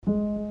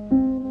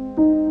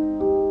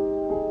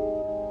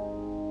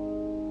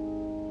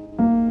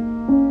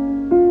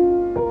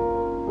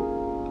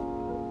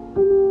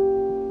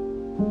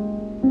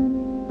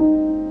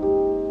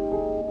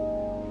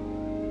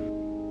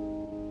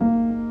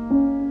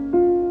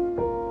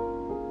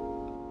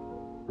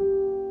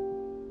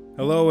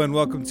Hello and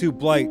welcome to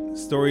Blight,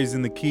 Stories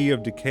in the Key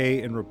of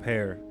Decay and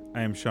Repair.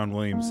 I am Sean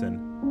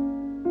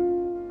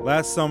Williamson.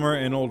 Last summer,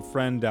 an old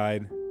friend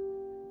died.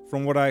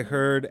 From what I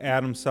heard,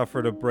 Adam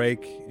suffered a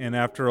break, and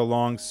after a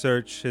long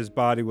search, his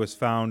body was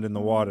found in the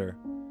water.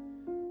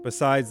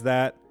 Besides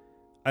that,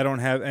 I don't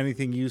have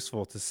anything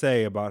useful to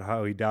say about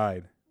how he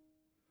died.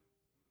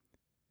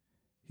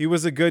 He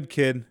was a good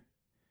kid,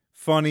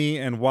 funny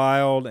and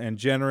wild and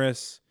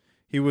generous.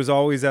 He was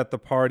always at the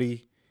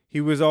party. He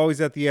was always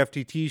at the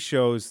FTT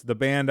shows, the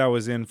band I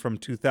was in from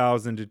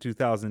 2000 to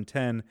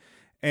 2010.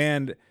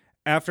 And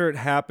after it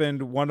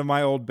happened, one of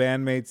my old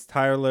bandmates,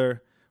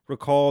 Tyler,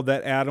 recalled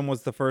that Adam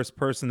was the first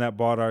person that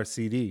bought our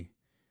CD.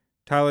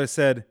 Tyler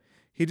said,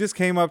 "He just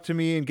came up to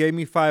me and gave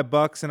me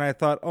 $5 and I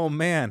thought, oh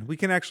man, we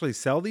can actually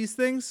sell these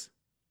things?"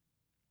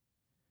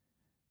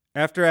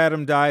 After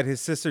Adam died, his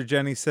sister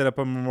Jenny set up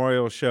a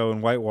memorial show in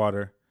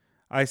Whitewater.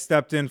 I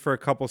stepped in for a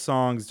couple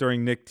songs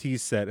during Nick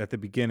T's set at the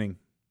beginning.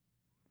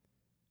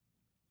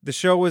 The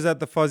show was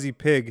at the Fuzzy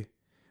Pig,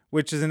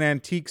 which is an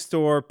antique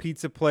store,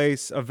 pizza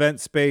place,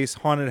 event space,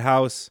 haunted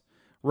house,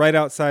 right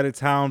outside of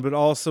town, but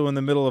also in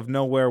the middle of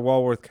nowhere,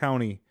 Walworth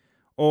County.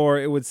 Or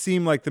it would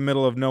seem like the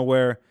middle of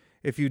nowhere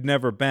if you'd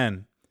never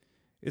been.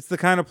 It's the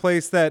kind of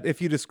place that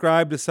if you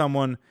described to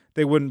someone,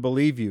 they wouldn't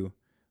believe you.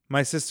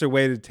 My sister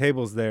waited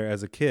tables there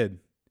as a kid.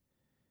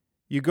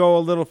 You go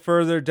a little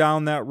further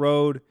down that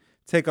road,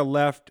 take a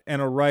left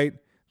and a right,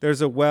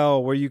 there's a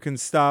well where you can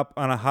stop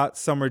on a hot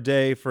summer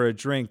day for a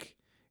drink.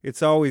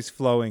 It's always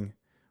flowing.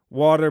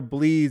 Water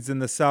bleeds in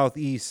the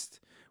southeast,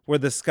 where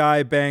the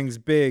sky bangs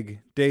big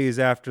days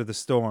after the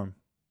storm.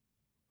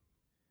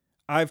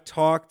 I've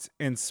talked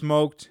and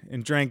smoked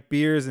and drank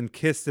beers and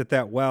kissed at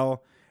that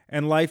well,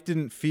 and life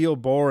didn't feel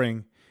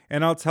boring,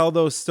 and I'll tell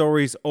those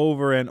stories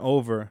over and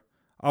over.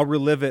 I'll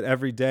relive it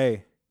every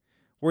day.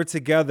 We're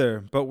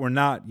together, but we're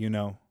not, you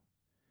know.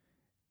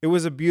 It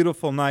was a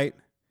beautiful night,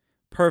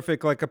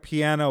 perfect like a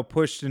piano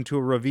pushed into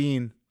a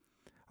ravine.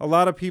 A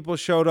lot of people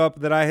showed up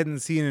that I hadn't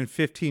seen in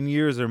 15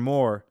 years or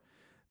more.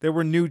 There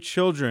were new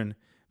children,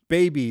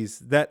 babies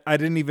that I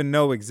didn't even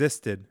know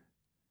existed.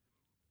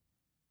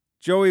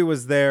 Joey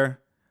was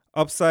there,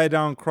 upside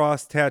down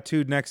cross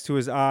tattooed next to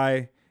his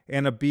eye,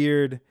 and a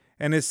beard,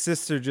 and his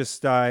sister just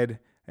died,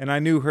 and I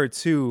knew her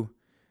too,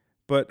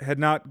 but had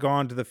not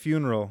gone to the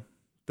funeral.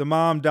 The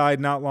mom died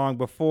not long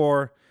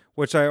before,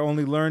 which I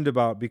only learned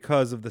about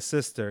because of the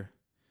sister.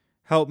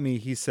 "Help me,"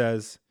 he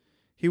says.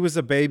 He was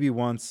a baby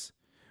once.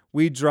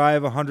 We'd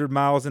drive 100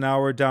 miles an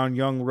hour down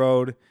Young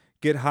Road,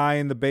 get high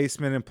in the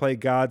basement and play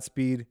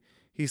Godspeed.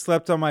 He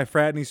slept on my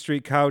Fratney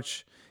Street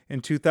couch in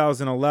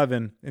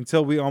 2011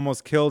 until we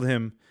almost killed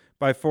him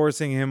by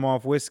forcing him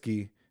off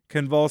whiskey,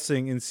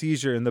 convulsing in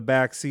seizure in the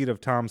back seat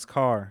of Tom's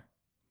car.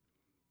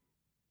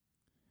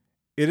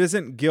 It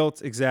isn't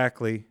guilt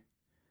exactly.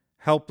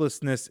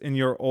 Helplessness in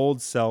your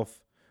old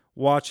self,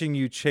 watching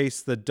you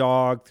chase the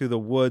dog through the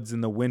woods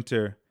in the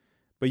winter,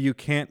 but you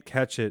can't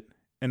catch it,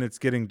 and it's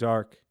getting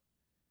dark.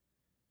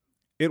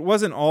 It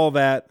wasn't all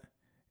that.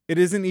 It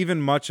isn't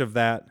even much of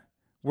that.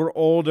 We're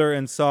older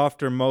and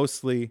softer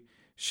mostly,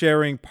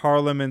 sharing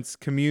Parliament's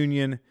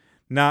communion,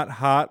 not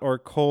hot or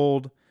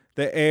cold,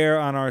 the air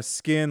on our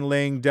skin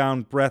laying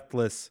down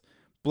breathless,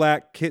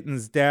 black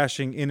kittens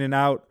dashing in and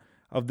out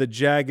of the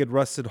jagged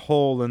rusted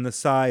hole in the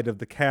side of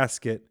the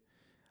casket.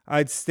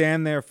 I'd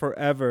stand there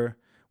forever.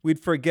 We'd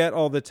forget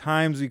all the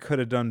times we could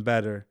have done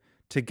better,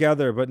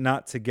 together but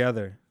not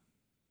together.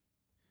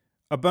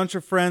 A bunch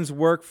of friends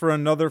work for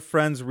another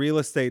friend's real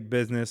estate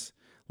business,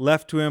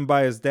 left to him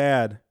by his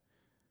dad,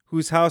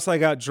 whose house I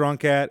got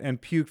drunk at and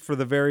puked for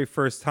the very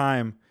first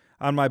time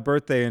on my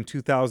birthday in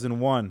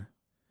 2001.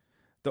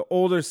 The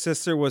older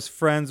sister was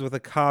friends with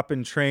a cop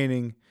in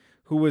training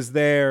who was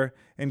there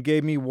and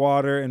gave me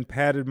water and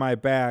patted my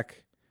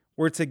back.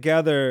 We're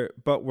together,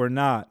 but we're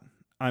not.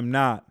 I'm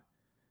not.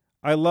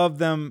 I love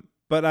them,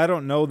 but I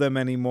don't know them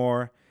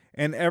anymore.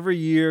 And every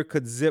year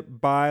could zip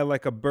by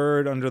like a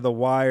bird under the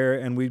wire,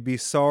 and we'd be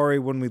sorry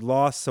when we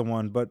lost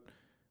someone, but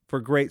for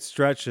great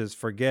stretches,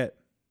 forget.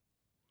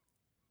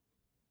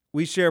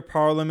 We share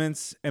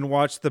parliaments and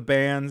watch the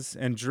bands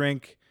and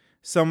drink.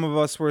 Some of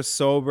us were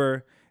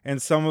sober,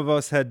 and some of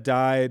us had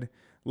died.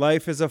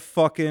 Life is a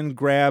fucking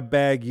grab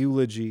bag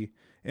eulogy.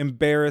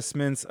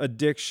 Embarrassments,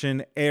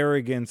 addiction,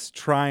 arrogance,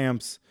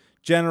 triumphs,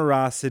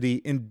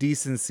 generosity,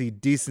 indecency,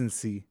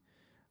 decency.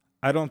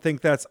 I don't think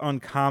that's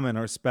uncommon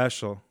or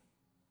special.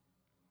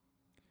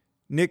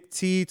 Nick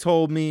T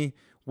told me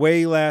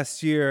way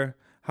last year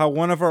how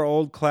one of our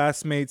old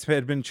classmates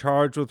had been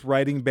charged with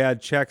writing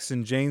bad checks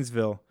in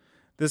Janesville.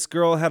 This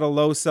girl had a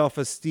low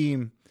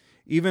self-esteem.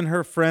 Even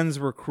her friends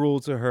were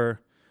cruel to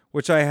her,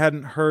 which I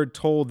hadn't heard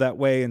told that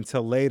way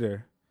until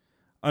later.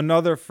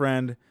 Another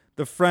friend,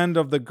 the friend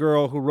of the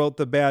girl who wrote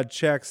the bad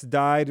checks,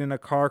 died in a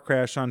car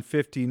crash on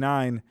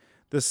 59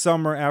 the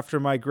summer after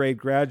my grade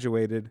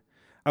graduated.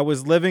 I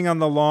was living on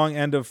the long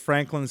end of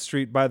Franklin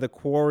Street by the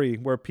quarry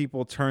where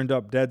people turned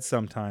up dead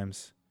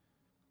sometimes.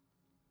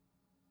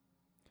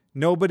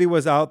 Nobody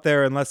was out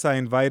there unless I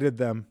invited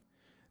them.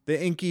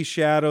 The inky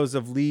shadows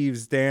of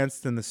leaves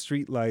danced in the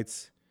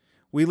streetlights.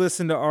 We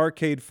listened to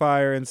Arcade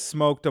Fire and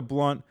smoked a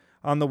blunt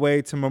on the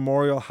way to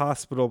Memorial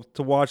Hospital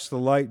to watch the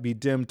light be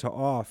dimmed to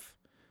off.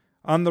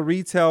 On the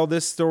retell,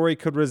 this story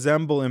could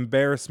resemble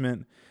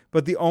embarrassment,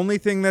 but the only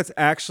thing that's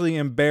actually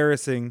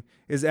embarrassing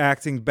is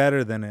acting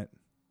better than it.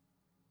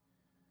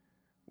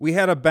 We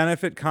had a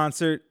benefit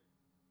concert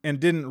and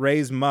didn't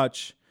raise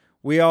much.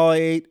 We all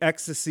ate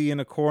ecstasy in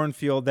a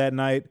cornfield that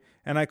night,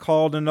 and I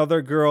called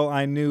another girl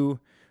I knew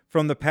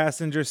from the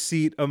passenger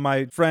seat of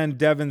my friend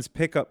Devin's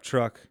pickup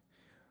truck.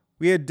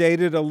 We had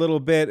dated a little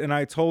bit, and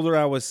I told her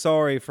I was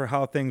sorry for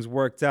how things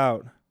worked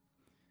out.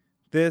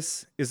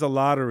 This is a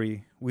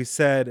lottery, we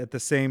said at the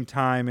same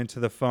time into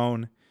the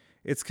phone.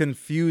 It's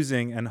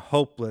confusing and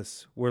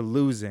hopeless. We're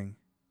losing.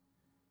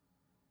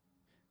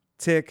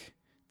 Tick,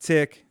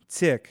 tick,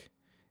 tick,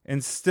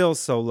 and still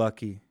so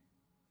lucky.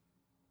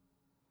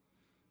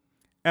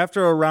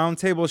 After a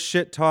roundtable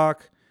shit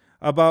talk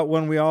about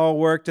when we all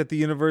worked at the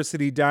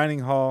university dining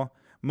hall,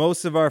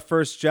 most of our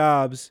first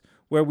jobs,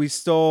 where we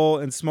stole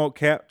and smoked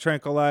cat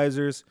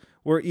tranquilizers,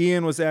 where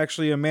Ian was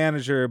actually a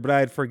manager, but I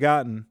had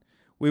forgotten.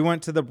 We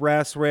went to the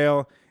brass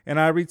rail, and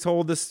I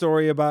retold the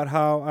story about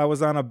how I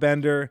was on a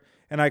bender,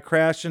 and I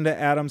crashed into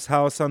Adam's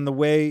house on the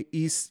way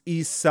east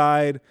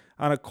side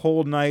on a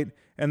cold night,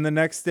 and the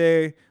next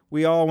day,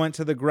 we all went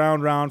to the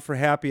ground round for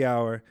happy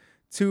hour.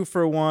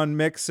 2-for-1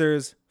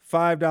 mixers,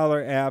 $5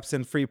 apps,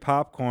 and free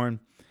popcorn.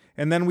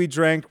 And then we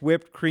drank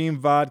whipped cream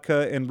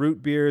vodka and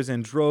root beers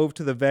and drove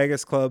to the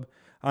Vegas Club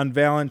on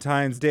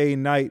Valentine's Day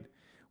night,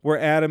 where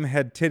Adam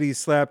had titties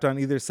slapped on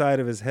either side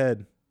of his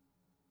head.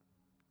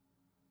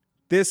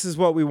 This is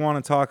what we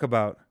want to talk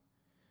about.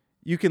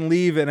 You can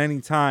leave at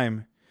any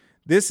time.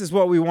 This is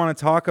what we want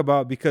to talk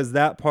about because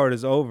that part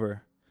is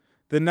over.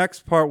 The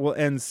next part will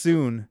end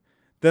soon,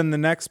 then the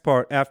next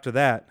part after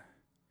that.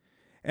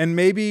 And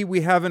maybe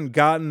we haven't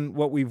gotten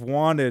what we've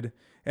wanted,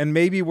 and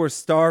maybe we're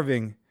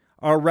starving.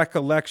 Our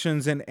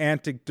recollections and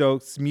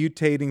anecdotes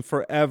mutating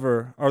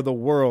forever are the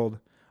world.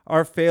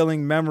 Our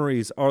failing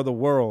memories are the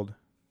world.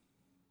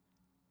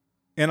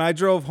 And I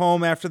drove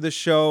home after the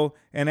show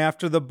and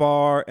after the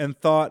bar and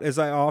thought, as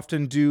I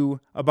often do,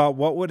 about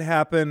what would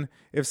happen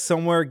if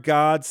somewhere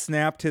God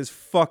snapped his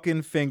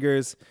fucking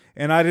fingers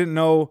and I didn't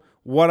know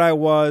what I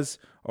was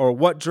or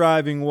what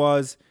driving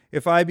was,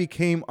 if I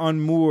became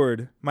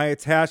unmoored, my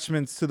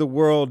attachments to the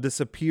world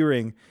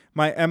disappearing,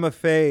 my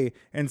MFA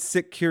and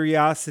sick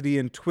curiosity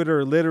and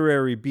Twitter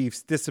literary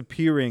beefs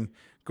disappearing,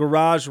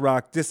 garage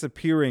rock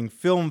disappearing,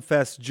 film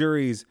fest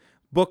juries,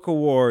 book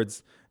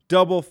awards,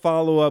 double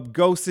follow-up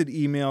ghosted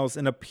emails,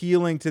 and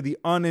appealing to the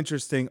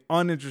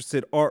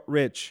uninterested art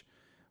rich.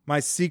 My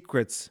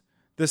secrets,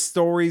 the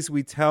stories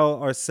we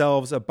tell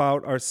ourselves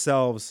about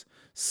ourselves,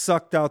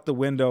 sucked out the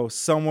window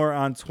somewhere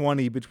on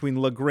 20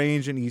 between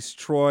LaGrange and East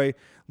Troy,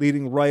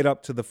 leading right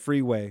up to the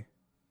freeway.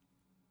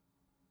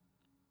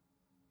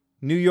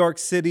 New York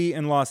City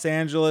and Los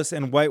Angeles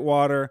and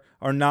Whitewater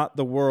are not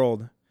the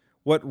world.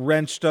 What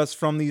wrenched us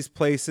from these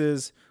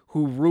places,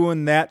 who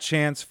ruined that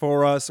chance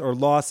for us or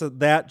lost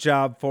that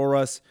job for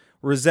us,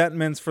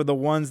 resentments for the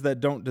ones that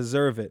don't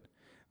deserve it,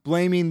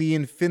 blaming the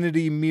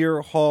infinity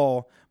mirror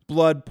hall,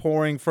 blood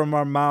pouring from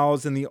our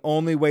mouths, and the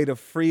only way to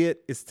free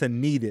it is to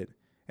need it,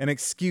 an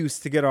excuse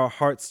to get our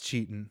hearts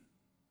cheating.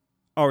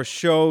 Our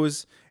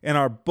shows and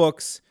our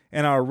books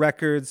and our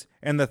records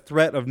and the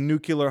threat of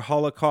nuclear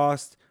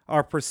holocaust,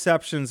 our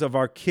perceptions of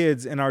our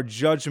kids and our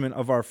judgment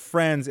of our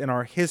friends and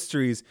our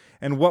histories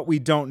and what we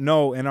don't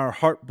know and our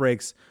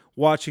heartbreaks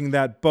watching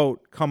that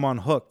boat come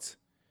unhooked.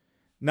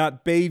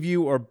 Not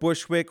Bayview or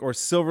Bushwick or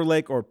Silver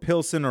Lake or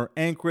Pilsen or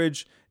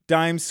Anchorage.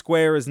 Dime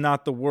Square is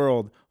not the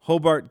world.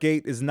 Hobart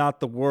Gate is not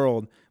the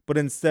world, but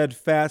instead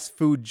fast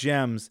food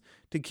gems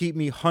to keep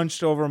me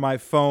hunched over my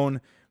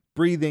phone,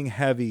 breathing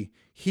heavy,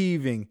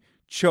 heaving,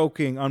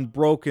 choking,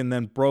 unbroken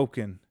then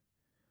broken.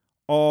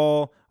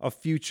 All a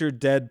future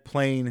dead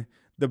plane,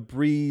 the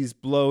breeze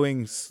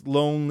blowing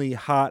lonely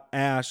hot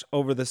ash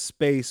over the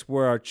space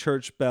where our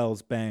church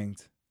bells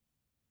banged.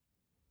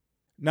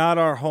 Not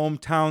our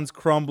hometowns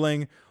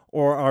crumbling,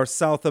 or our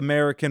South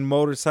American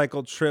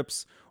motorcycle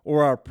trips,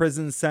 or our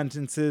prison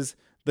sentences,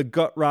 the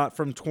gut rot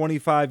from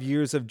 25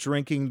 years of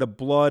drinking, the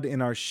blood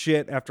in our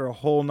shit after a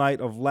whole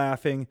night of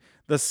laughing,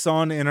 the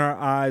sun in our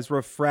eyes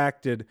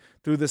refracted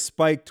through the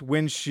spiked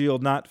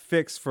windshield not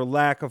fixed for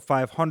lack of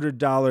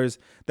 $500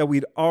 that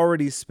we'd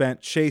already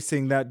spent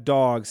chasing that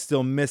dog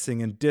still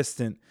missing and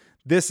distant.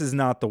 This is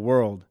not the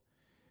world.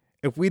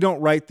 If we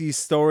don't write these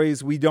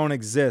stories, we don't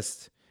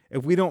exist.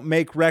 If we don't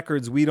make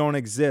records, we don't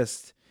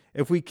exist.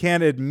 If we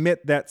can't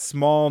admit that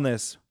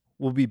smallness,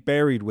 we'll be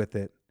buried with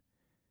it.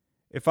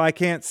 If I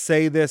can't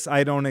say this,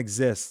 I don't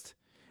exist.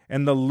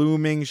 And the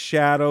looming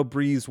shadow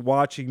breeze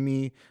watching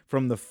me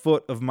from the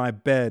foot of my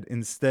bed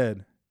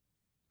instead.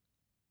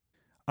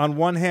 On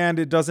one hand,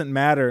 it doesn't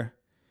matter,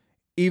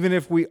 even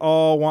if we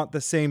all want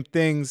the same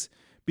things,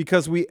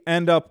 because we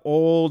end up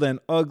old and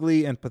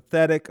ugly and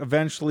pathetic,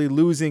 eventually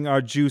losing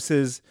our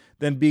juices,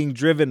 then being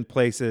driven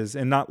places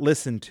and not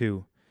listened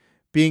to.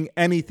 being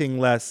anything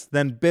less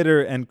than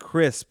bitter and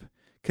crisp.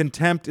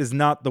 Contempt is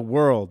not the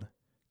world.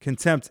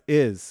 Contempt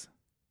is.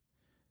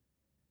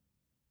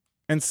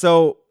 And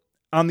so,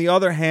 on the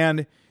other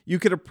hand, you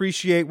could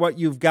appreciate what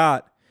you've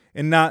got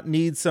and not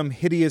need some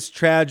hideous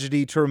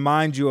tragedy to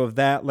remind you of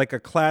that, like a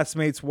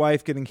classmate's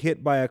wife getting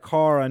hit by a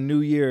car on New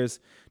Year's,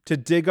 to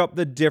dig up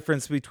the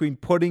difference between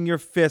putting your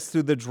fist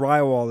through the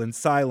drywall in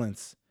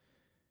silence.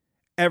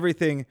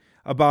 Everything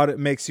about it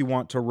makes you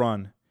want to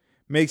run,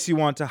 makes you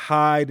want to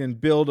hide and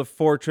build a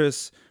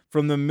fortress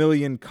from the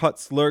million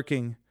cuts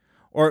lurking,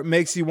 or it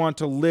makes you want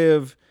to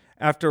live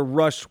after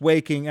rushed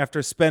waking,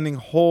 after spending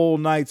whole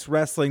nights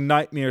wrestling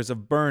nightmares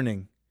of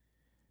burning.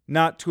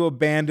 Not to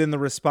abandon the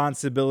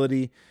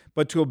responsibility,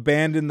 but to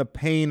abandon the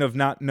pain of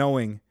not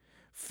knowing,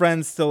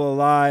 friends still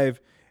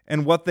alive,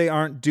 and what they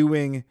aren't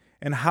doing,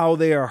 and how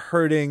they are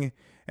hurting,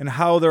 and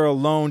how they're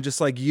alone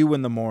just like you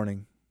in the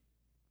morning.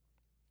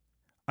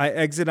 I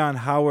exit on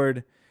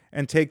Howard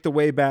and take the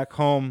way back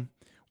home,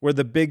 where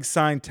the big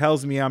sign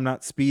tells me I'm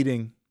not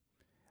speeding.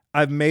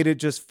 I've made it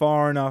just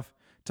far enough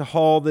to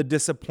haul the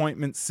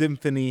disappointment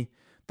symphony,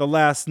 the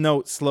last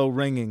note slow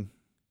ringing.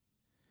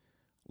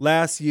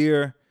 Last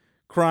year,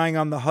 crying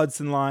on the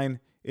Hudson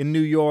Line in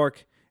New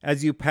York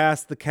as you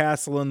passed the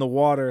castle in the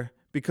water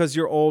because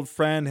your old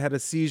friend had a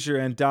seizure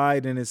and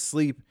died in his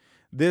sleep.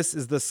 This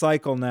is the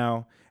cycle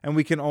now, and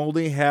we can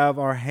only have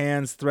our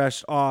hands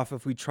threshed off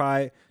if we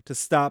try to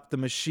stop the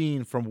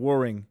machine from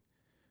whirring.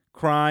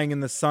 Crying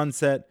in the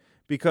sunset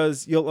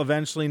because you'll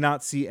eventually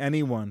not see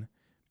anyone,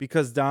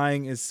 because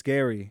dying is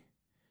scary.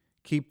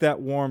 Keep that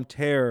warm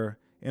terror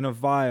in a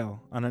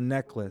vial on a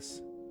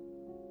necklace.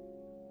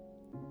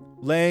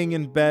 Laying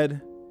in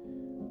bed,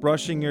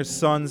 brushing your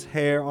son's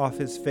hair off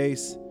his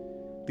face,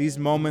 these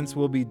moments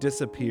will be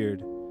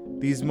disappeared.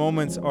 These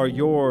moments are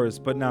yours,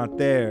 but not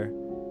there,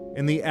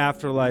 in the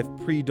afterlife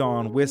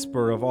pre-dawn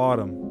whisper of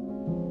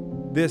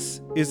autumn.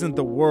 This isn't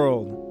the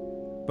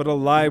world, but a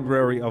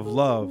library of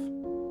love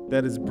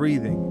that is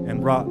breathing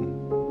and rotten.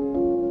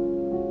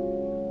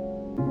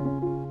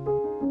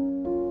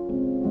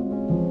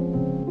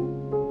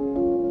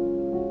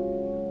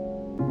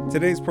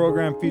 Today's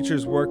program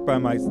features work by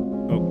my...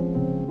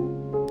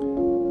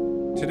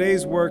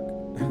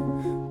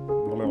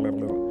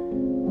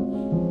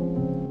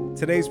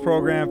 Today's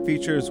program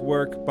features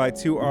work by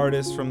two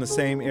artists from the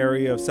same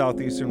area of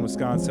southeastern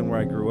Wisconsin where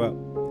I grew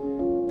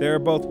up. They are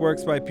both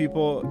works by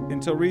people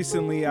until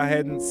recently I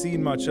hadn't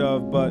seen much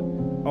of, but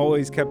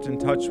always kept in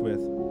touch with.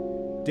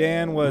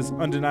 Dan was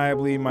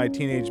undeniably my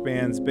teenage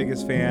band's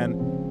biggest fan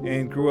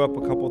and grew up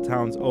a couple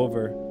towns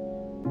over.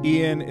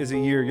 Ian is a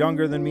year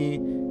younger than me,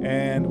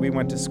 and we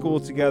went to school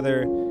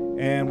together,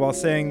 and while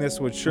saying this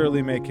would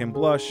surely make him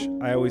blush,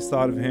 I always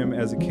thought of him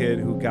as a kid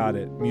who got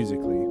it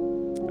musically,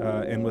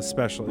 and was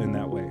special in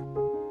that way.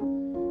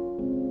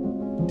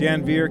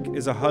 Dan Vierk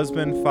is a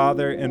husband,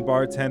 father, and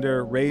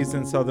bartender raised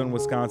in southern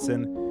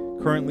Wisconsin,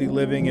 currently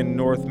living in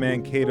North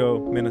Mankato,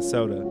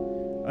 Minnesota.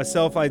 A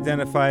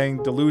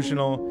self-identifying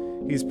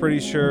delusional, he's pretty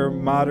sure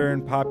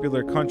modern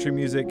popular country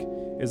music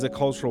is a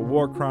cultural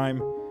war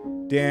crime.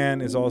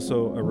 Dan is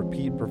also a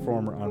repeat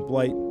performer on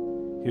Blight.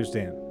 Here's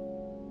Dan.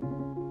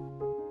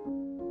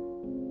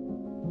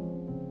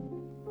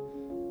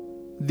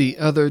 The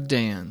Other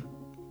Dan,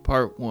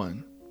 Part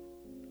 1.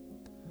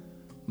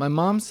 My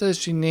mom says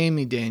she named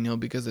me Daniel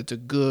because it's a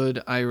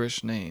good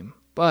Irish name,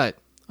 but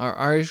our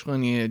Irish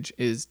lineage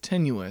is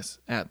tenuous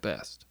at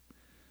best.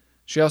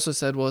 She also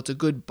said, well, it's a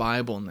good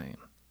Bible name,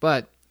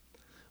 but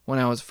when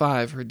I was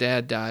 5, her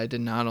dad died,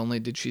 and not only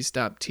did she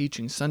stop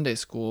teaching Sunday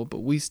school, but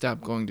we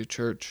stopped going to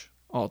church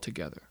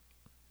altogether.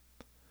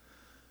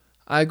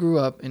 I grew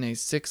up in a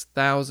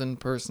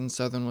 6,000-person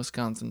southern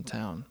Wisconsin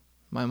town.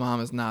 My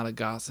mom is not a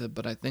gossip,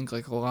 but I think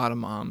like a lot of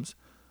moms,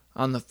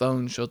 on the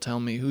phone she'll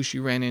tell me who she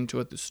ran into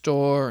at the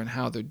store and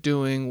how they're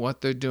doing, what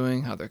they're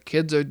doing, how their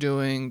kids are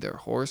doing, their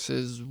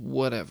horses,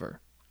 whatever.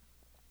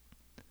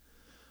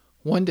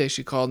 One day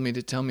she called me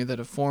to tell me that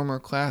a former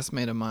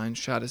classmate of mine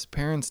shot his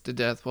parents to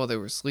death while they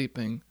were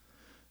sleeping,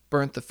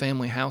 burnt the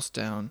family house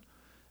down,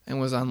 and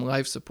was on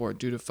life support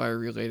due to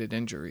fire-related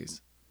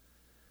injuries.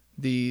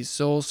 The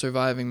sole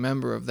surviving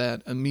member of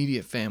that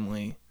immediate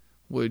family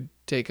would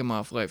take him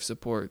off life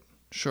support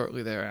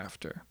shortly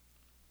thereafter.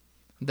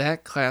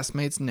 That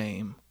classmate's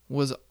name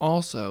was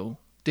also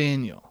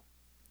Daniel.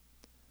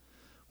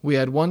 We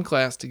had one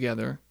class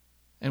together,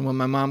 and when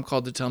my mom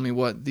called to tell me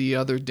what the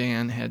other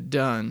Dan had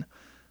done,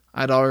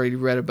 I'd already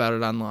read about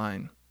it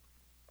online.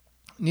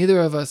 Neither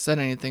of us said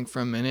anything for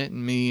a minute,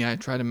 and I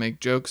tried to make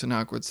jokes in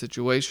awkward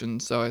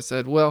situations, so I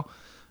said, well,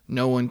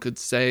 no one could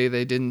say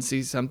they didn't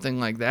see something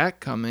like that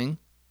coming,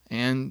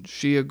 and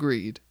she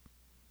agreed.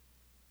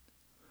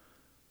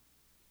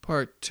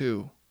 Part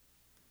 2.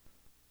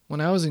 When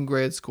I was in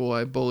grade school,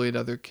 I bullied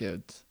other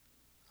kids.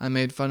 I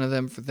made fun of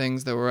them for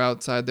things that were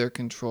outside their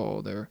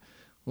control, their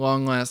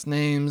long last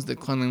names, the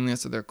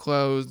cleanliness of their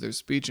clothes, their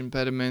speech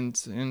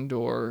impediments, and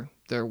or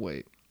their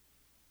weight.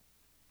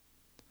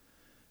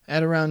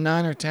 At around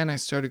 9 or 10, I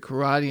started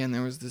karate, and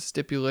there was the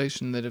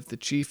stipulation that if the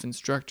chief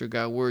instructor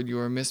got word you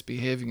were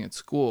misbehaving at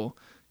school,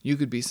 you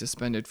could be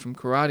suspended from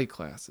karate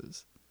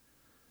classes.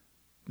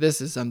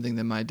 This is something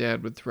that my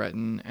dad would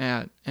threaten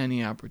at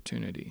any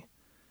opportunity.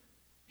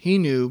 He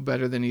knew,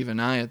 better than even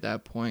I at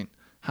that point,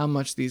 how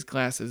much these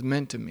classes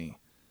meant to me.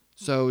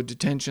 So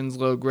detentions,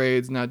 low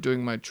grades, not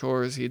doing my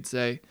chores, he'd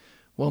say,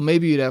 well,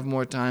 maybe you'd have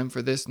more time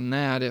for this and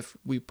that if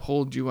we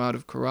pulled you out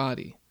of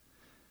karate.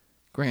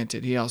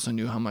 Granted, he also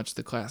knew how much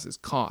the classes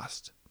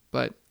cost,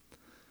 but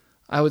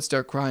I would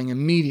start crying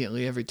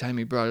immediately every time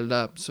he brought it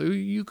up, so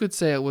you could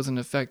say it was an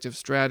effective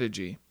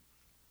strategy.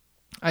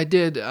 I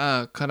did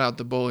cut out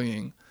the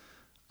bullying.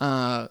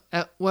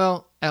 At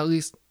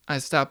least I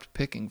stopped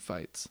picking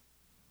fights.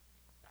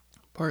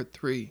 Part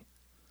 3.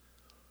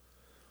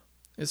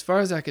 As far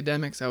as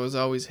academics, I was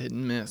always hit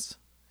and miss.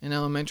 In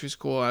elementary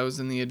school, I was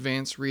in the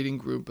advanced reading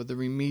group of the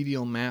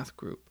remedial math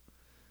group.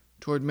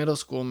 Toward middle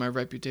school, my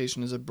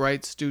reputation as a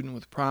bright student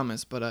with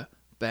promise, but a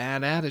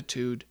bad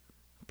attitude,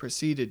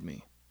 preceded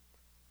me.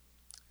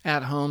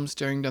 At home,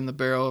 staring down the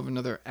barrel of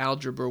another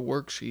algebra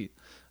worksheet,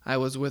 I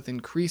was with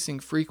increasing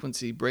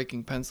frequency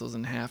breaking pencils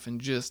in half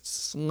and just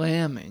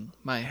slamming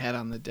my head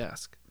on the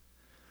desk.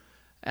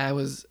 I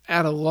was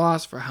at a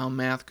loss for how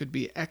math could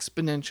be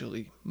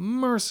exponentially,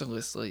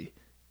 mercilessly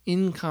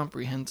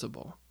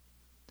incomprehensible.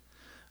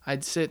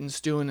 I'd sit and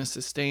stew in a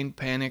sustained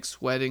panic,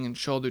 sweating and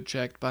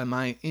shoulder-checked by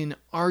my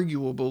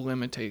inarguable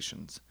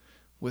limitations,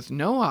 with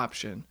no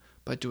option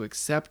but to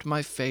accept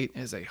my fate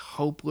as a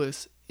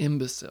hopeless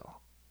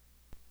imbecile.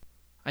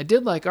 I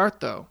did like art,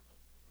 though.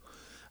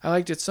 I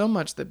liked it so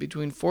much that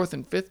between 4th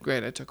and 5th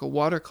grade I took a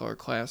watercolor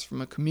class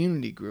from a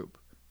community group,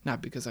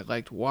 not because I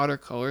liked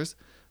watercolors,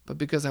 but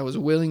because I was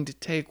willing to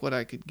take what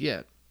I could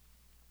get.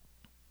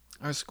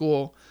 Our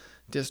school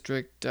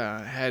district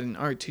had an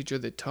art teacher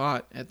that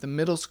taught at the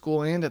middle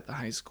school and at the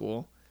high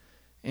school.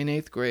 In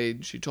 8th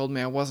grade, she told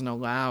me I wasn't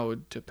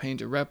allowed to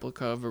paint a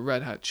replica of a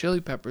Red Hot Chili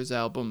Peppers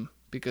album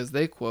because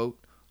they, quote,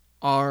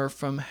 are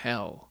from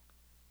hell,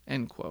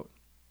 end quote.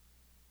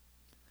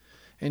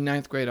 In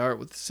 9th grade art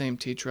with the same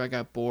teacher, I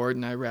got bored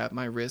and I wrapped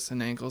my wrists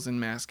and ankles in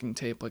masking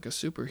tape like a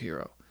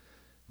superhero.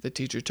 The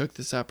teacher took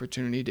this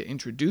opportunity to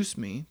introduce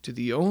me to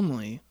the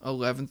only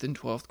 11th and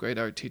 12th grade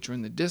art teacher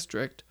in the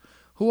district,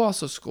 who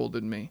also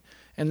scolded me,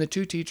 and the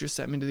two teachers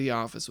sent me to the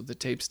office with the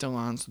tape still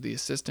on so the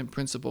assistant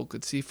principal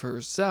could see for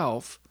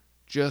herself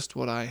just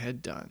what I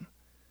had done.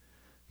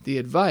 The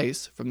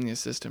advice from the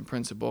assistant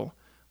principal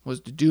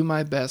was to do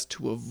my best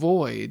to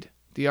avoid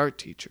the art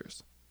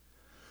teachers.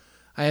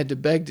 I had to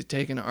beg to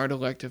take an art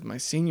elective my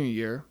senior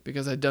year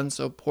because I'd done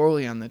so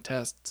poorly on the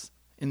tests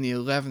in the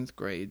 11th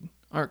grade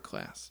art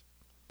class.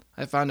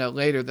 I found out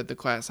later that the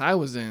class I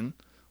was in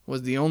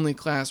was the only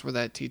class where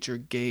that teacher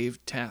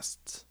gave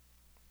tests.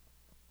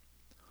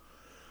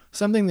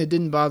 Something that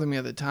didn't bother me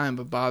at the time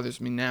but bothers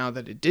me now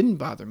that it didn't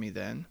bother me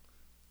then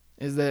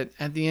is that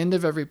at the end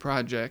of every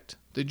project,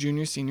 the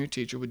junior-senior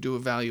teacher would do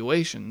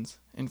evaluations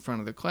in front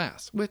of the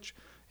class, which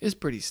is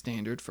pretty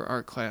standard for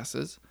art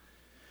classes.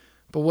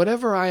 But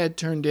whatever I had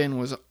turned in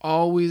was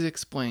always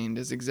explained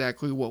as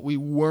exactly what we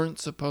weren't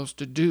supposed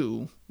to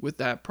do with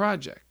that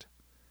project.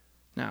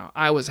 Now,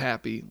 I was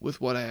happy with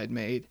what I had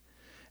made,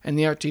 and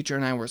the art teacher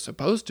and I were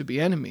supposed to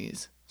be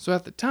enemies, so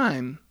at the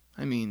time,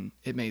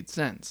 it made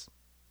sense.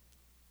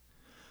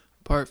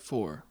 Part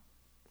 4.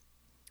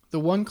 The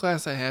one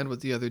class I had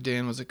with the other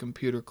Dan was a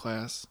computer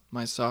class,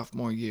 my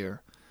sophomore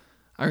year.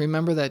 I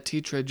remember that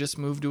teacher had just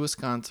moved to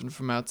Wisconsin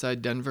from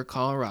outside Denver,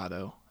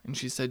 Colorado, and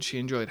she said she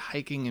enjoyed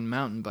hiking and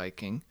mountain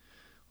biking,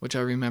 which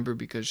I remember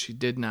because she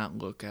did not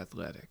look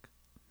athletic.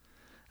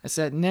 I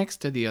sat next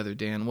to the other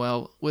Dan,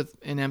 with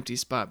an empty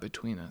spot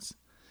between us.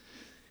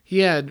 He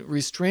had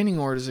restraining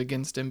orders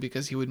against him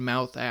because he would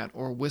mouth at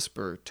or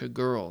whisper to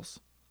girls.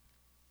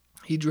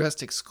 He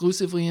dressed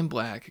exclusively in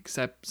black,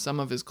 except some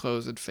of his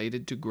clothes had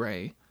faded to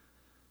gray.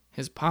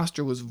 His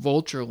posture was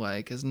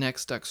vulture-like, his neck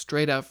stuck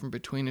straight out from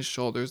between his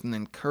shoulders and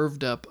then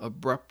curved up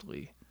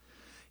abruptly.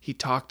 He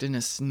talked in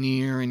a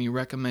sneer, and he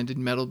recommended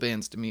metal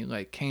bands to me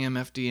like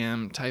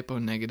KMFDM, Typo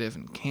Negative,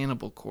 and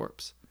Cannibal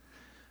Corpse.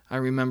 I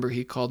remember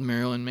he called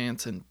Marilyn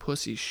Manson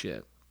pussy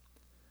shit.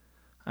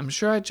 I'm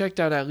sure I checked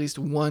out at least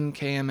one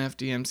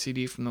KMFDM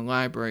CD from the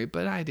library,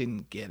 but I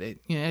didn't get it.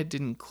 It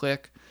didn't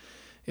click.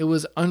 It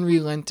was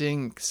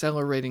unrelenting,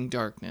 accelerating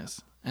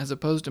darkness, as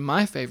opposed to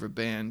my favorite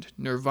band,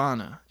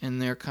 Nirvana,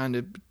 and their kind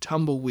of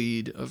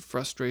tumbleweed of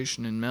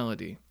frustration and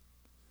melody.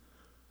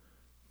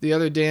 The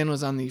other Dan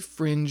was on the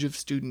fringe of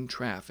student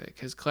traffic.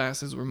 His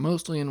classes were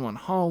mostly in one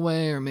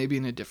hallway or maybe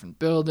in a different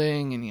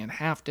building, and he had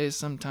half days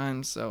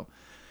sometimes, so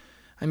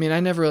I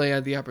never really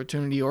had the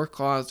opportunity or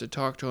cause to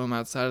talk to him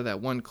outside of that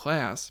one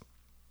class,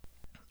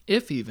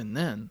 if even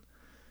then.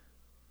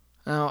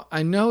 Now,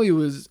 I know he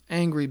was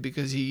angry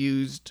because he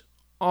used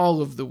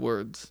all of the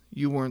words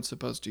you weren't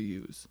supposed to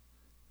use.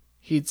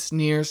 He'd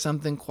sneer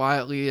something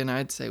quietly, and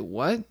I'd say,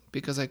 "What?"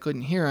 because I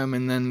couldn't hear him,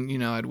 and then,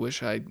 I'd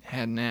wish I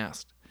hadn't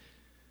asked.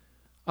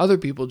 Other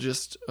people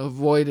just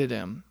avoided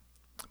him.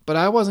 But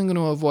I wasn't going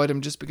to avoid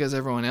him just because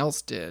everyone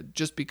else did,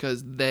 just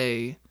because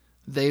they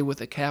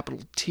with a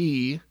capital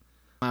T,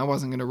 I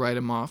wasn't going to write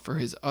him off for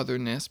his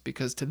otherness,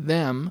 because to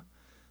them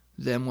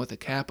with a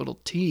capital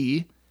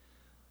T,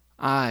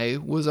 I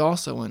was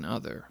also an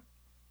other.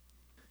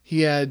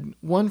 He had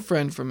one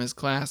friend from his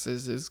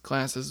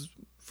classes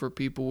for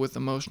people with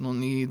emotional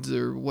needs,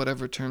 or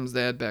whatever terms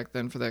they had back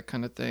then for that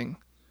kind of thing.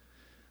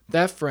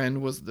 That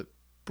friend was the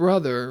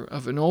brother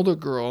of an older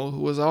girl who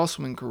was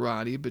also in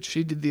karate, but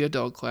she did the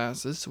adult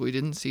classes, so we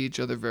didn't see each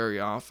other very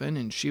often,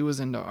 and she was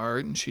into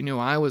art, and she knew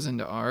I was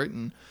into art,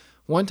 and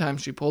one time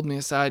she pulled me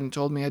aside and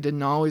told me I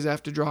didn't always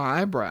have to draw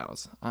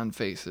eyebrows on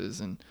faces,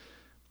 and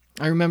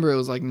I remember it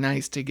was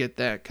nice to get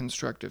that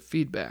constructive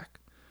feedback.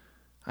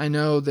 I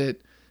know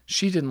that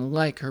she didn't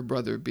like her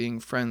brother being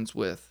friends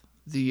with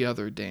the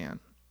other Dan.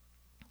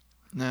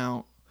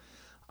 Now,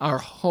 our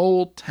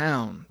whole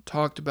town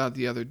talked about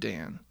the other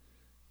Dan,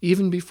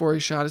 even before he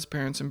shot his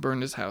parents and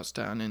burned his house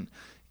down, and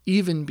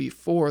even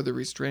before the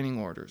restraining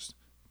orders,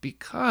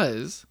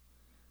 because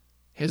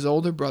his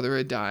older brother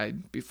had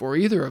died before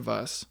either of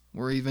us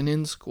were even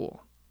in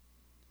school.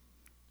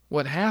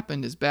 What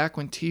happened is, back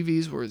when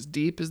TVs were as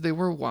deep as they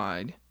were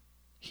wide,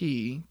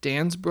 he,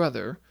 Dan's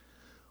brother,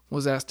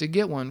 was asked to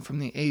get one from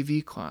the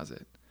AV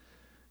closet.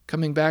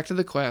 Coming back to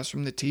the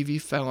classroom, the TV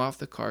fell off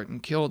the cart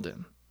and killed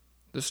him.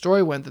 The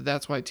story went that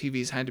that's why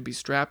TVs had to be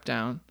strapped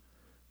down,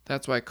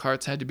 that's why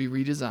carts had to be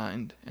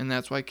redesigned, and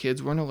that's why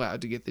kids weren't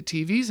allowed to get the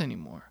TVs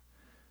anymore.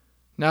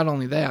 Not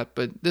only that,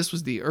 but this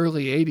was the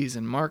early 80s,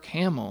 and Mark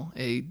Hamill,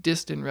 a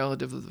distant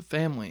relative of the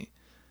family,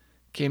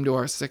 came to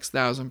our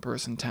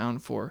 6,000-person town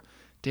for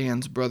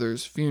Dan's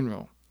brother's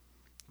funeral.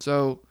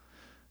 So,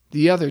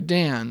 the other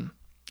Dan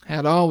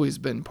had always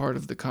been part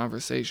of the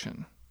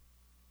conversation.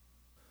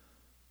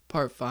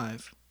 Part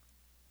 5.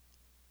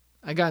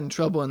 I got in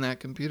trouble in that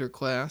computer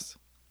class.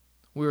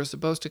 We were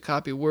supposed to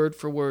copy word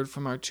for word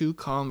from our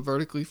 2-column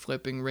vertically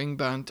flipping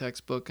ring-bound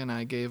textbook, and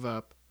I gave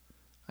up.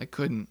 I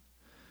couldn't.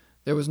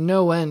 There was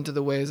no end to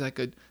the ways I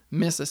could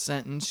miss a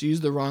sentence,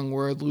 use the wrong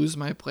word, lose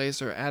my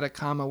place, or add a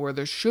comma where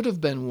there should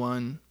have been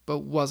one, but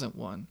wasn't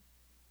one.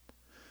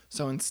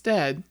 So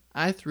instead,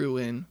 I threw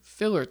in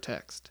filler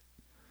text.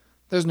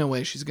 There's no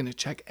way she's going to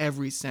check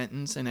every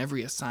sentence and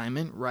every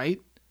assignment, right?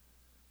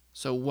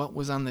 So what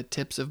was on the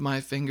tips of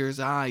my fingers?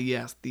 Ah,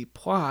 yes, the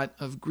plot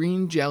of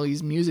Green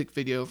Jelly's music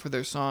video for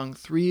their song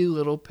 3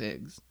 Little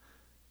Pigs.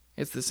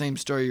 It's the same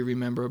story you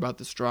remember about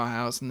the straw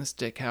house and the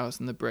stick house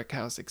and the brick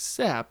house,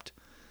 except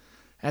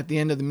at the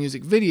end of the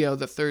music video,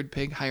 the third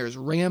pig hires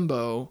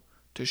Rambo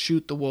to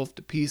shoot the wolf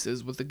to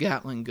pieces with a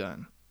Gatling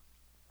gun.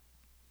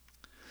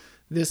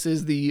 This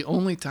is the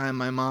only time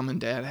my mom and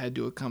dad had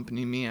to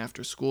accompany me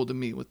after school to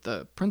meet with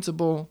the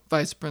principal,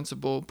 vice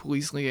principal,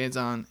 police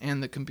liaison,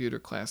 and the computer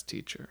class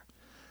teacher.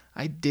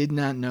 I did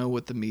not know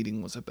what the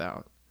meeting was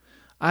about.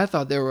 I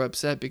thought they were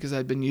upset because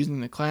I'd been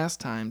using the class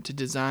time to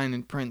design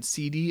and print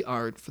CD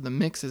art for the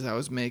mixes I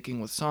was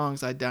making with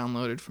songs I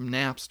downloaded from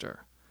Napster.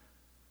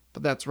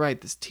 But that's right,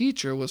 this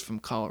teacher was from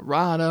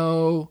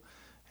Colorado,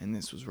 and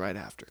this was right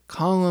after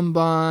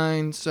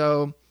Columbine,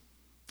 so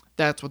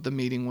that's what the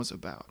meeting was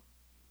about.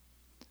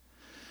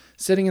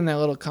 Sitting in that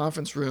little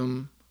conference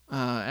room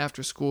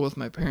after school with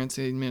my parents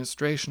and the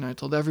administration, I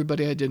told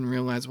everybody I didn't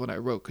realize what I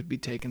wrote could be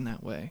taken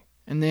that way,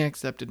 and they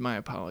accepted my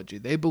apology.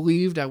 They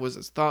believed I was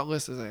as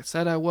thoughtless as I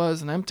said I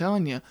was, and I'm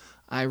telling you,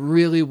 I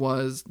really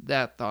was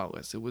that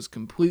thoughtless. It was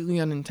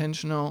completely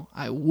unintentional.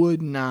 I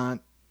would not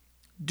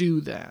do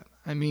that.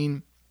 I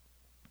mean,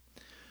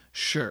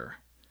 sure,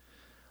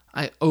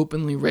 I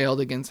openly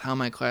railed against how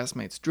my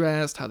classmates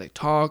dressed, how they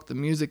talked, the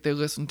music they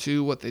listened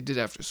to, what they did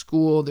after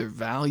school, their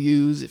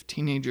values, if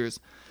teenagers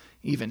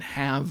even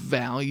have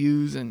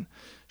values. And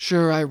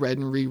sure, I read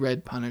and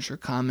reread Punisher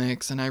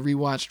comics, and I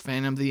rewatched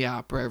Phantom of the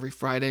Opera every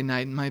Friday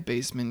night in my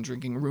basement,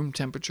 drinking room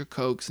temperature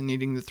Cokes and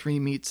eating the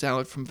 3-meat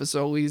salad from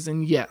Fazoli's.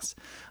 And yes,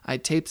 I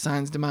taped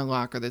signs to my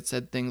locker that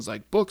said things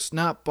like, "Books,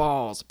 not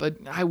balls," but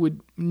I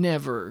would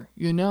never,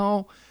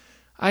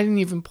 I didn't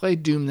even play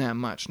Doom that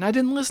much, and I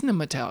didn't listen to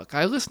Metallica.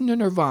 I listened to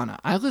Nirvana.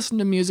 I listened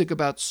to music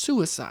about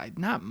suicide,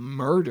 not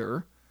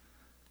murder.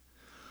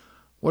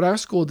 What our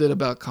school did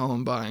about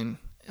Columbine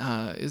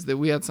is that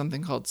we had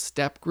something called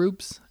STEP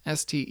groups,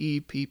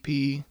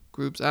 STEPP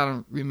groups. I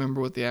don't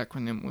remember what the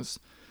acronym was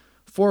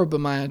for, but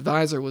my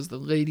advisor was the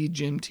lady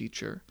gym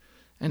teacher.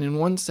 And in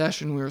one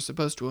session, we were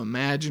supposed to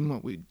imagine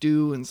what we'd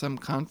do in some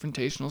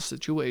confrontational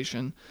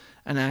situation,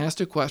 and I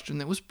asked a question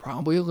that was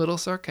probably a little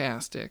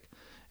sarcastic.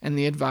 And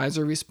the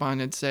advisor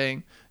responded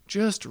saying,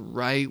 "Just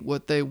write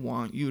what they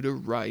want you to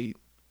write."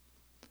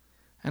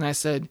 And I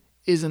said,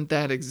 "Isn't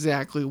that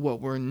exactly what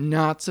we're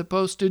not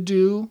supposed to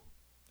do?"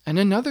 And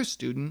another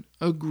student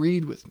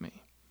agreed with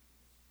me.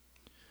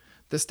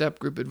 The STEP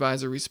group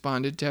advisor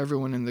responded to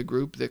everyone in the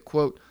group that,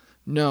 quote,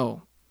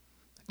 "No,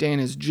 Dan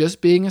is just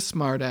being a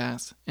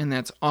smartass, and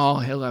that's all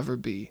he'll ever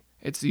be.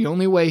 It's the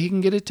only way he can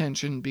get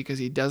attention because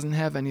he doesn't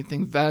have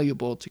anything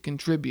valuable to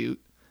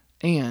contribute,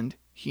 and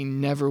he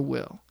never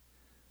will."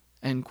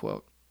 End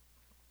quote.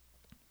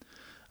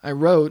 I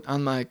wrote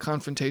on my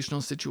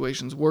confrontational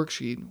situations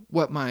worksheet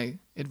what my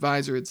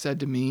advisor had said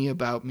to me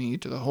about me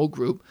to the whole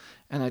group,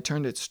 and I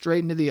turned it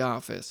straight into the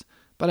office.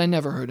 But I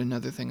never heard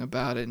another thing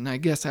about it, and I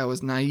guess I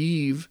was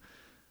naive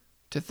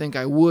to think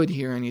I would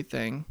hear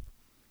anything.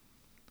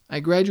 I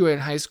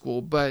graduated high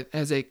school, but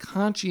as a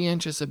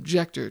conscientious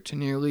objector to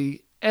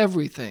nearly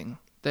everything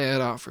they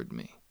had offered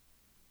me.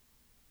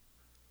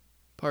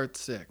 Part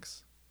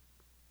 6.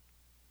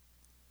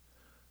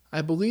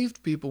 I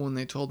believed people when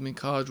they told me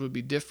college would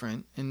be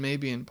different, and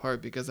maybe in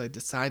part because I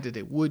decided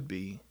it would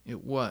be,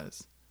 it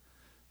was.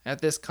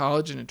 At this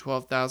college in a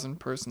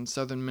 12,000-person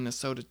southern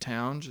Minnesota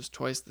town, just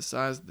twice the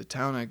size of the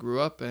town I grew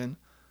up in,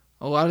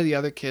 a lot of the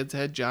other kids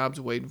had jobs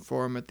waiting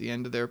for them at the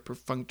end of their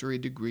perfunctory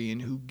degree,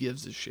 and who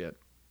gives a shit?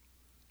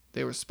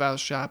 They were spouse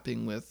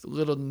shopping with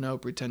little to no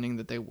pretending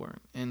that they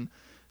weren't, and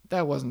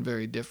that wasn't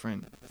very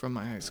different from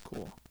my high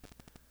school.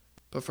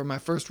 But for my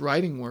first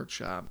writing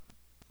workshop,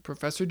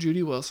 Professor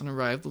Judy Wilson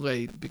arrived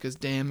late because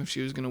damn if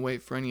she was going to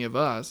wait for any of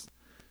us,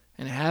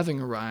 and having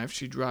arrived,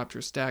 she dropped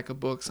her stack of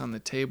books on the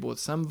table with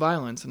some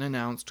violence and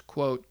announced,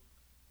 quote,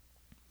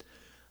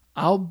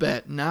 "I'll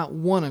bet not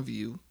one of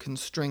you can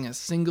string a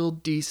single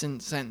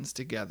decent sentence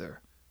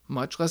together,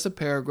 much less a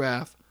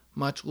paragraph,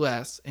 much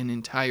less an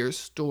entire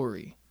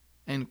story,"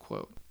 end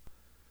quote.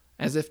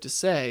 As if to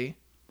say,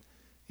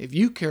 if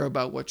you care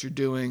about what you're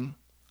doing,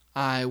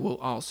 I will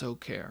also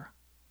care.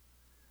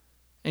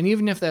 And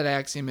even if that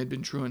axiom had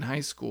been true in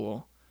high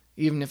school,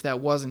 even if that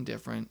wasn't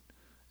different,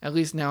 at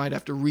least now I'd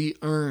have to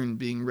re-earn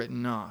being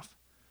written off.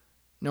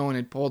 No one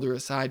had pulled her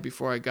aside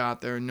before I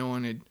got there, and no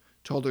one had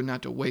told her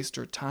not to waste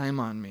her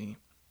time on me.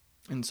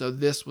 And so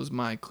this was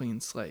my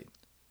clean slate.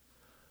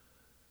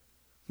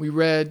 We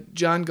read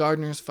John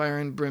Gardner's Fire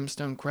and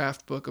Brimstone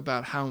craft book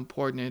about how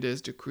important it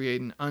is to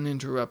create an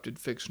uninterrupted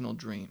fictional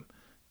dream.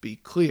 Be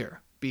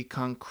clear, be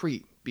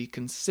concrete, be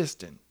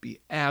consistent, be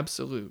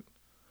absolute.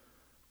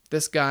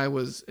 This guy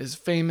was as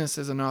famous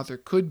as an author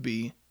could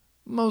be,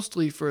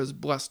 mostly for his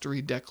blustery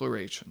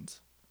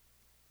declarations.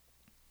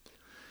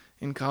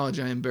 In college,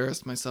 I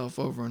embarrassed myself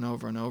over and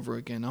over and over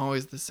again,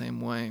 always the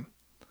same way.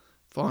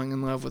 Falling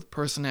in love with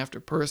person after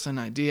person,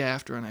 idea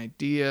after an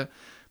idea.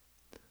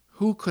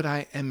 Who could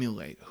I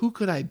emulate? Who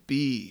could I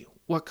be?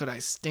 What could I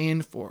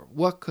stand for?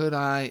 What could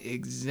I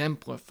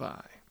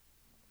exemplify?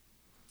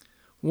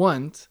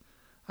 Once,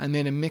 I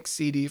made a mix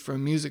CD for a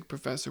music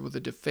professor with a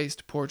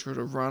defaced portrait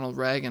of Ronald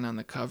Reagan on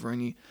the cover,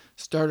 and he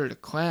started a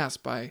class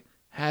by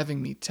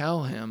having me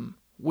tell him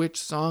which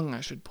song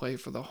I should play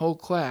for the whole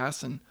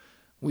class, and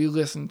we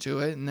listened to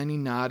it, and then he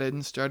nodded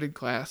and started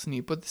class, and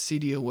he put the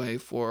CD away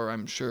for,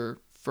 I'm sure,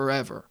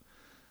 forever.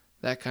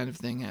 That kind of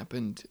thing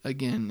happened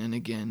again and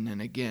again and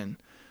again.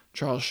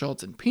 Charles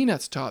Schultz and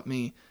Peanuts taught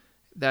me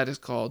that is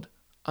called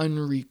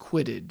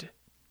unrequited.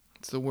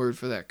 It's the word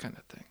for that kind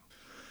of thing.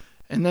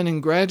 And then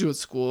in graduate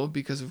school,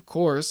 because of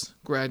course,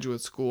 graduate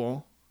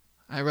school,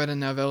 I read a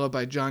novella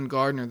by John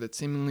Gardner that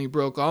seemingly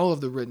broke all of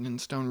the written in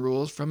stone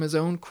rules from his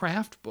own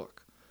craft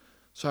book.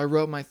 So I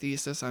wrote my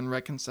thesis on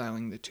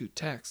reconciling the two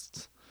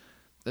texts.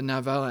 The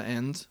novella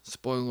ends,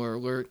 spoiler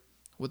alert,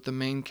 with the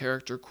main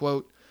character,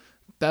 quote,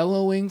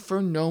 "bellowing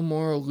for no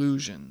more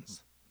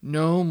illusions,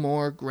 no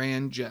more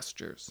grand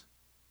gestures,"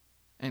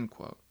 end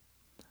quote.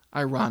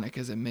 Ironic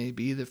as it may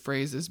be, the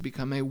phrase has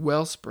become a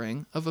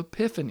wellspring of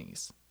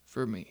epiphanies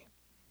for me.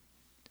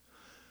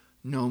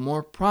 No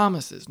more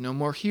promises, no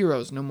more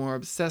heroes, no more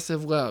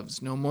obsessive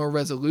loves, no more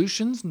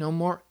resolutions, no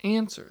more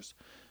answers,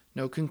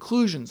 no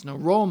conclusions, no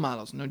role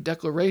models, no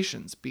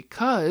declarations,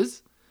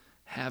 because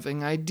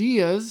having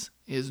ideas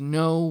is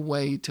no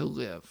way to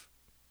live.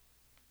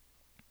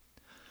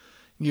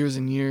 Years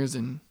and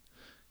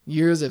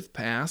years have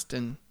passed,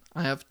 and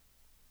I have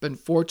been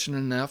fortunate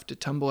enough to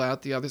tumble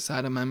out the other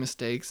side of my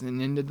mistakes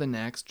and into the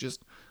next,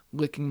 just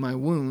licking my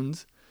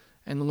wounds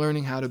and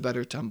learning how to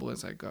better tumble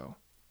as I go.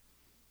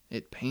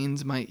 It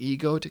pains my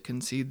ego to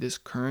concede this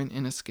current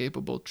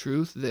inescapable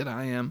truth that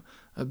I am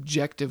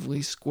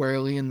objectively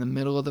squarely in the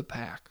middle of the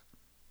pack.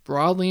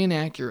 Broadly and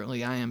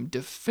accurately, I am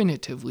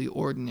definitively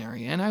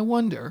ordinary, and I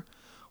wonder,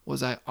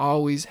 was I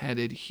always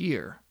headed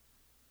here?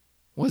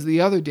 Was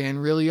the other Dan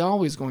really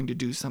always going to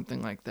do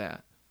something like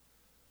that?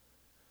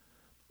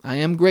 I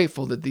am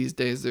grateful that these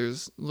days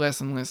there's less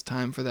and less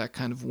time for that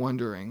kind of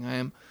wondering. I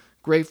am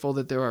grateful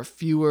that there are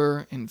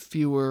fewer and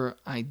fewer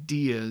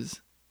ideas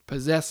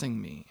possessing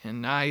me,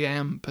 and I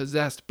am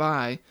possessed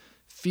by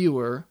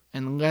fewer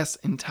and less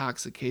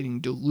intoxicating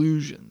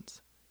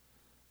delusions.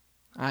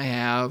 I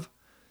have,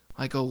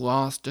 like a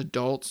lost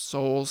adult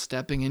soul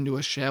stepping into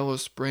a shallow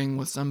spring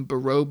with some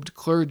berobed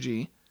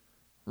clergy,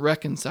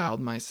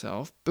 reconciled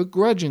myself,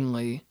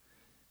 begrudgingly,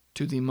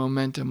 to the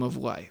momentum of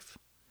life.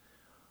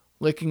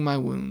 Licking my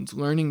wounds,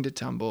 learning to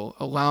tumble,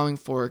 allowing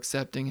for,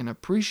 accepting, and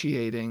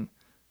appreciating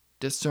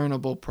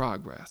discernible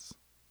progress.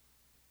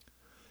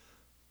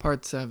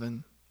 Part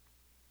 7.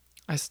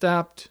 I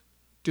stopped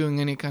doing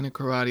any kind of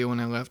karate when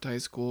I left high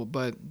school,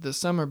 but the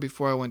summer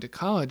before I went to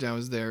college, I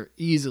was there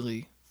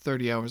easily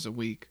 30 hours a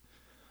week.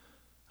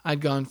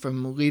 I'd gone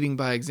from leading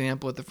by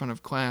example at the front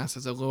of class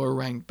as a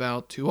lower-ranked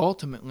belt to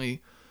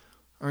ultimately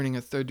earning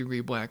a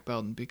third-degree black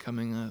belt and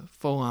becoming a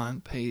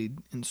full-on paid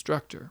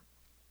instructor.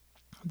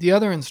 The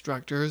other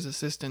instructors,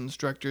 assistant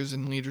instructors,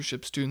 and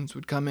leadership students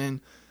would come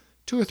in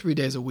 2 or 3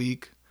 days a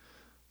week,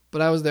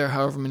 but I was there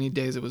however many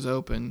days it was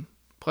open,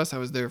 plus I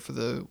was there for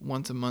the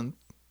once-a-month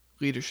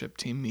leadership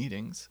team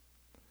meetings.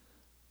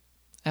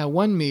 At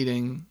one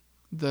meeting,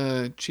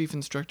 the chief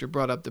instructor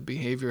brought up the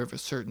behavior of a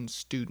certain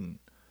student.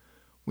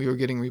 We were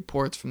getting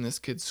reports from this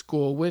kid's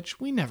school, which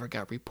we never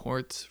got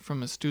reports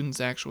from a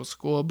student's actual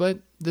school, but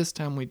this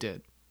time we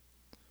did.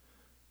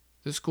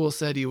 The school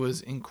said he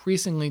was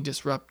increasingly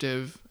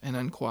disruptive and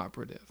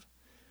uncooperative.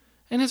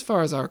 And as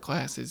far as our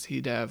classes,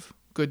 he'd have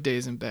good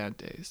days and bad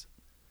days.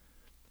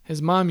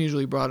 His mom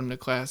usually brought him to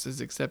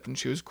classes except when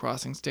she was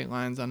crossing state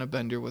lines on a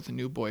bender with a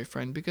new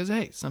boyfriend because,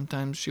 hey,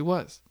 sometimes she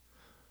was.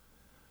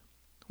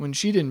 When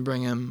she didn't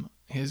bring him,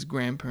 his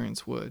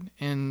grandparents would.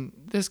 And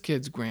this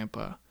kid's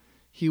grandpa,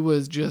 he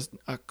was just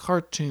a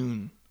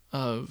cartoon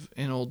of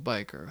an old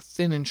biker,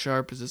 thin and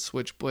sharp as a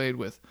switchblade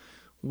with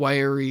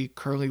wiry,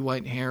 curly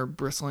white hair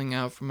bristling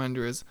out from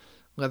under his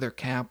leather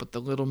cap with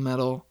the little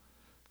metal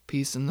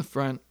piece in the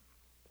front.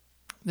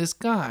 This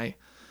guy,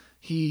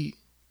 he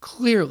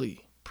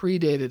clearly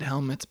predated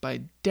helmets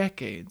by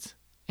decades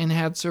and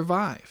had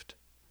survived.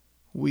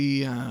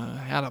 We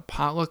had a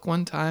potluck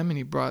one time, and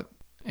he brought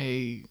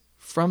a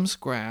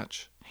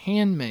from-scratch,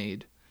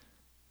 handmade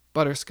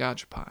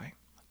butterscotch pie.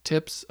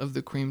 Tips of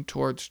the cream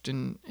torched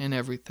and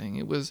everything.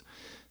 It was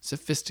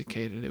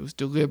sophisticated. It was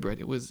deliberate.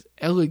 It was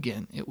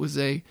elegant. It was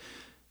a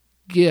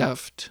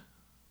gift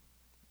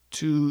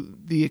to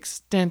the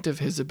extent of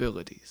his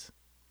abilities.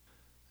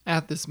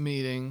 At this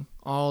meeting,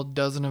 all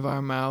dozen of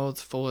our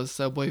mouths full of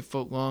Subway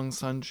foot-long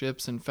sun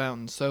chips and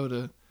fountain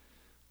soda,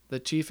 the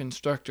chief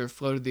instructor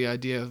floated the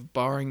idea of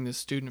barring the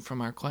student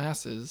from our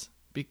classes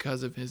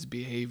because of his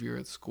behavior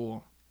at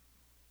school.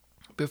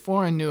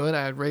 Before I knew it,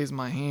 I had raised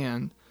my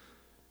hand,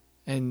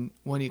 and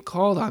when he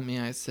called on me,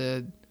 I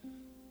said,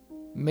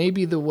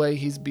 maybe the way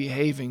he's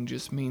behaving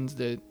just means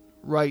that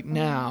right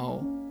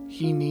now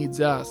he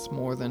needs us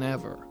more than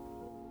ever.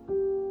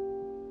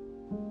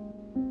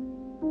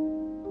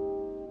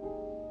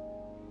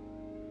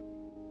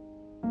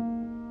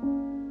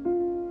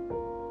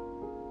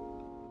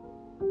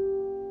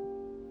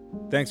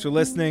 Thanks for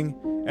listening.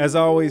 As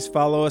always,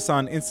 follow us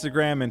on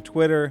Instagram and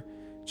Twitter.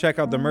 Check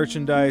out the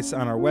merchandise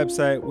on our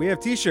website. We have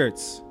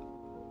t-shirts.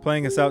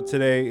 Playing us out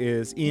today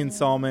is Ian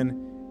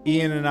Salmon.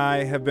 Ian and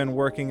I have been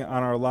working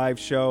on our live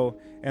show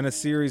and a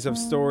series of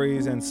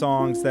stories and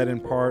songs that in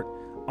part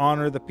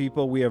honor the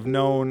people we have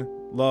known,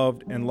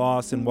 loved, and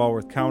lost in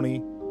Walworth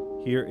County.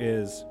 Here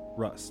is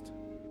Rust.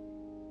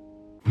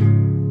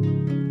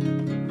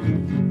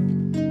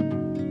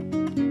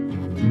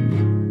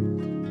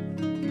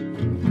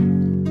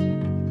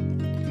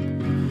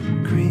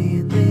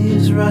 Green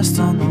leaves rust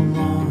on the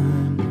lawn,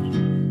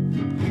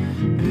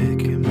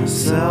 picking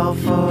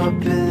myself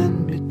up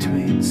in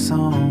between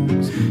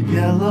songs.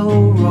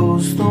 Yellow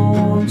rose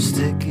thorns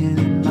sticking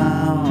in my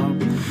arm,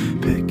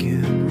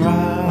 picking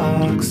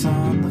rocks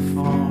on the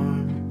farm.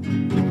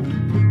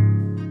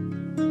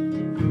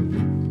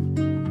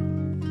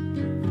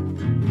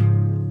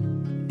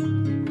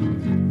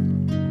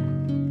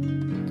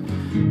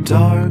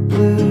 Dark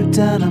blue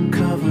denim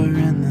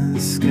covering the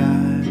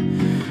sky,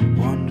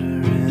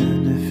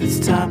 wondering if it's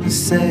time to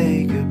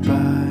say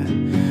goodbye.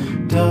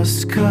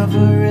 Dust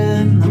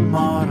covering the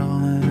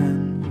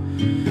modeling,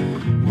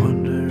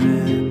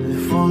 wondering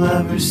if we'll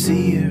ever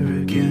see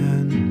her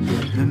again.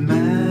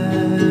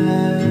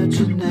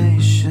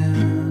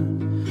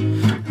 Imagination,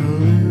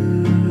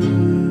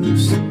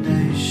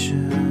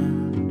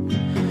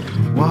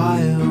 hallucination,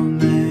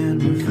 wild man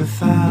with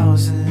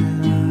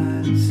 1,000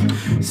 eyes,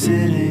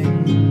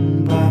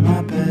 sitting by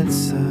my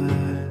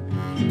bedside.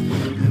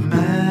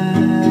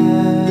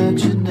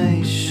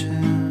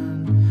 Imagination,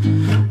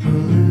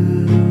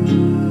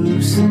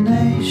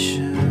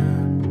 hallucination,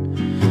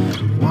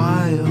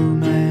 wild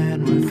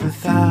man with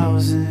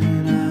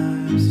 1,000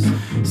 eyes,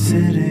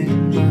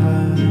 sitting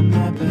by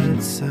my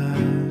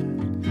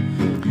bedside,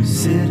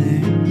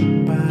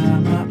 sitting by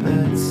my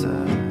bedside.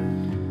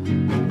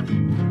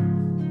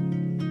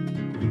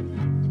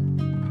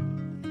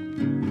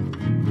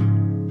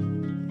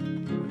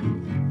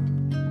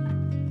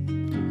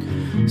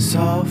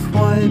 Soft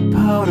white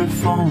powder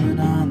falling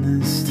on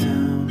this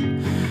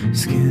town,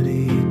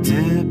 skinny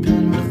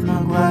dipping with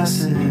my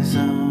glasses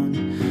on.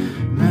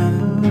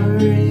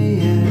 Memory,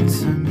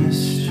 it's a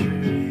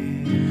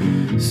mystery,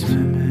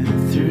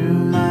 swimming through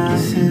my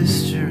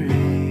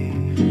history.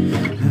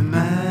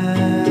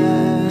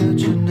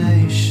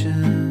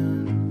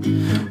 Imagination,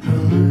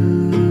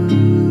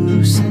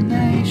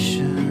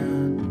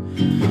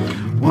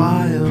 hallucination,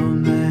 wild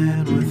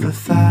man with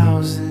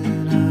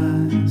 1,000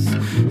 eyes,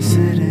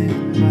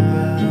 sitting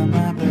by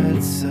my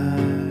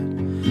bedside.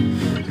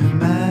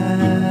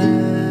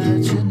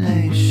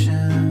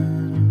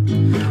 Imagination,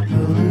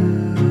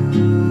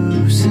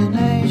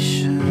 hallucination,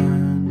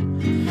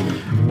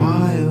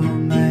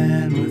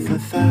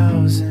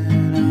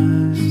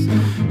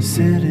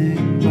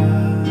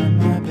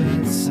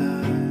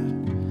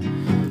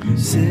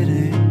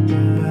 sitting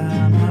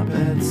by my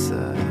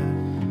bedside.